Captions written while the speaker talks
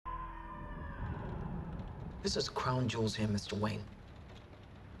This is crown jewels here, Mr. Wayne.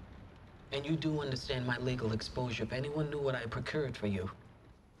 And you do understand my legal exposure if anyone knew what I procured for you.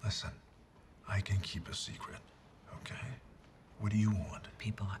 Listen, I can keep a secret, okay? What do you want?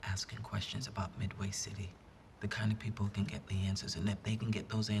 People are asking questions about Midway City. The kind of people who can get the answers, and if they can get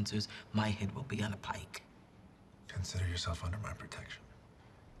those answers, my head will be on a pike. Consider yourself under my protection.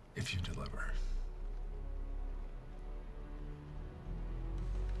 If you deliver.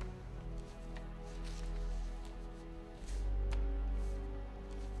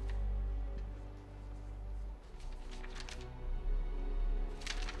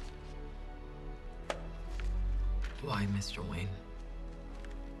 Why, Mr. Wayne?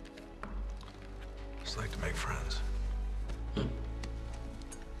 Just like to make friends.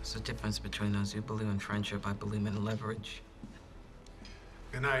 There's a difference between us. You believe in friendship, I believe in leverage.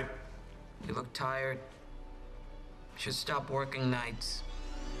 Good night. You look tired. Should stop working nights.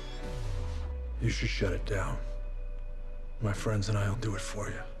 You should shut it down. My friends and I will do it for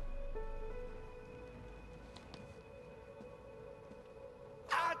you.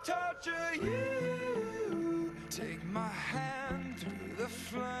 I torture you. Take my hand through the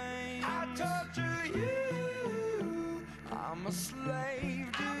flame. I torture you. I'm a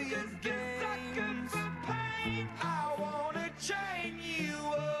slave to your games. I wanna chain you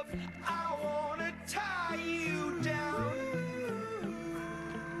up. I wanna tie you down.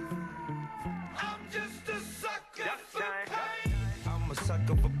 I'm just a sucker for pain. I'm a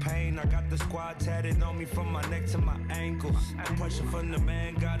sucker for pain. I got the squad tatted on me from my neck to my ankles. The pressure from the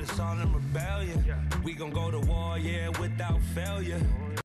man got us all in rebellion. We gon' go to war, yeah, without failure.